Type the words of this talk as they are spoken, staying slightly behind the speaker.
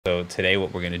So today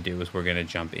what we're going to do is we're going to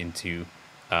jump into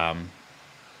how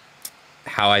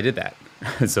I did that.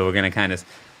 So we're going to kind of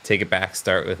take it back,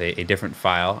 start with a different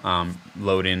file,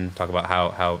 load in, talk about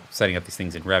how setting up these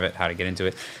things in Revit, how to get into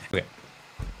it. Okay,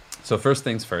 so first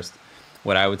things first,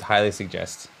 what I would highly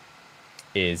suggest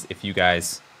is if you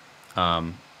guys,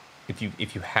 if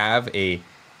you have a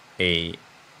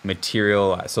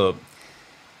material, so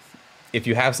if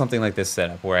you have something like this set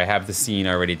up where I have the scene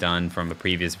already done from a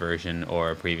previous version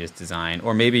or a previous design,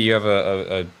 or maybe you have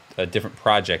a different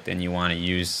project and you want to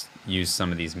use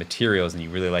some of these materials and you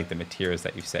really like the materials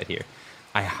that you've set here,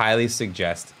 I highly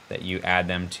suggest that you add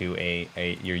them to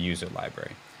your user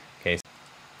library. Okay,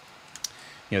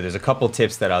 there's a couple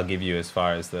tips that I'll give you as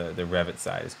far as the Revit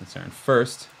side is concerned.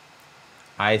 First,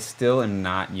 I still am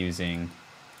not using,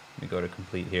 let me go to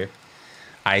complete here.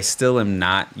 I still am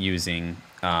not using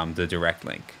the direct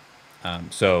link.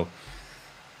 So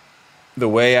the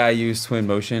way I use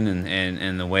Twinmotion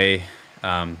and the way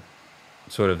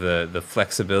sort of the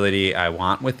flexibility I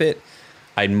want with it,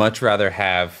 I'd much rather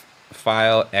have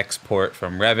file export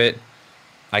from Revit.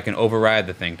 I can override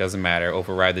the thing, doesn't matter,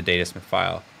 override the Datasmith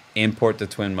file, import to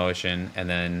Twinmotion, and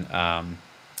then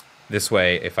this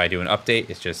way, if I do an update,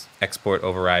 it's just export,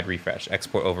 override, refresh,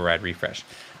 export, override, refresh.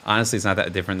 Honestly, it's not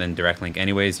that different than direct link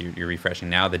anyways. You're refreshing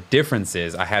now. The difference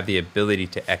is I have the ability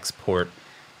to export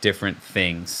different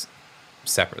things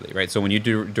separately, right? So when you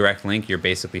do direct link, you're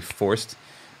basically forced,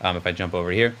 if I jump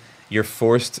over here, you're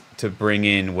forced to bring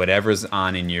in whatever's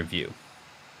on in your view,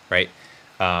 right?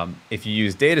 If you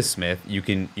use Datasmith,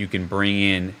 you can bring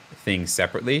in things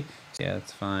separately. Yeah,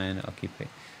 that's fine. I'll keep it.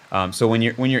 So when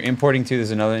you're importing too,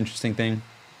 there's another interesting thing.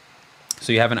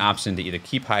 So you have an option to either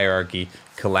keep hierarchy,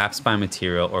 collapse by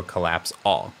material, or collapse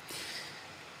all.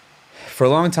 For a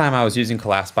long time, I was using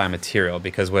collapse by material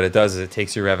because what it does is it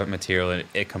takes your Revit material and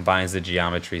it combines the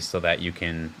geometry so that you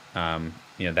can,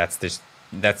 that's the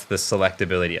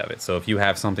selectability of it. So if you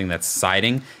have something that's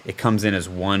siding, it comes in as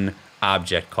one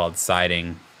object called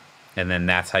siding, and then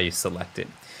that's how you select it.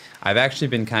 I've actually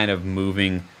been kind of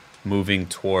moving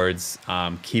towards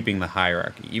keeping the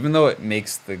hierarchy. Even though it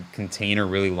makes the container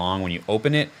really long when you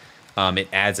open it, it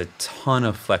adds a ton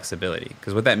of flexibility.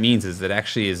 Because what that means is it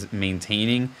actually is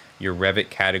maintaining your Revit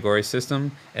category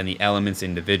system and the elements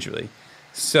individually.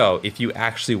 So if you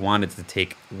actually wanted to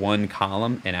take one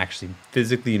column and actually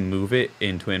physically move it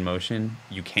in Twinmotion,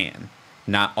 you can.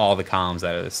 Not all the columns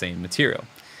that are the same material.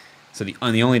 So the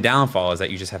only downfall is that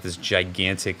you just have this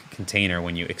gigantic container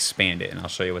when you expand it, and I'll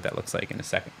show you what that looks like in a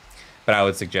second. But I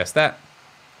would suggest that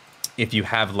if you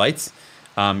have lights,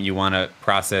 you want to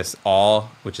process all,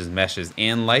 which is meshes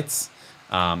and lights.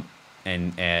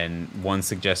 And one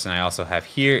suggestion I also have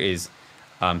here is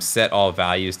set all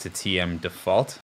values to TM default.